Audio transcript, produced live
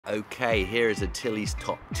Okay, here is a Tilly's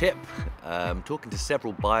top tip. Talking to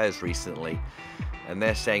several buyers recently, and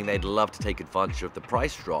they're saying they'd love to take advantage of the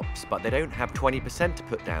price drops, but they don't have 20% to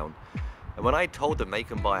put down. And when I told them they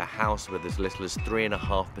can buy a house with as little as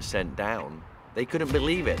 3.5% down, they couldn't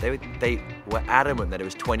believe it. They were adamant that it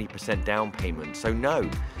was 20% down payment. So no,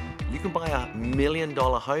 you can buy $1 million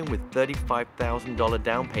home with $35,000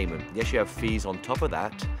 down payment. Yes, you have fees on top of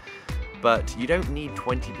that, but you don't need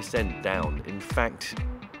 20% down. In fact,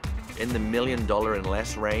 in the $1 million and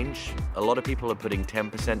less range, a lot of people are putting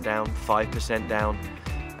 10% down, 5% down,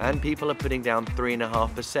 and people are putting down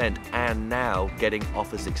 3.5% and now getting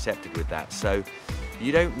offers accepted with that. So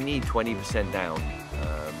you don't need 20% down.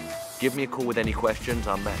 Give me a call with any questions.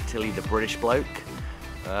 I'm Matt Tilley, the British bloke.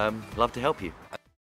 Love to help you.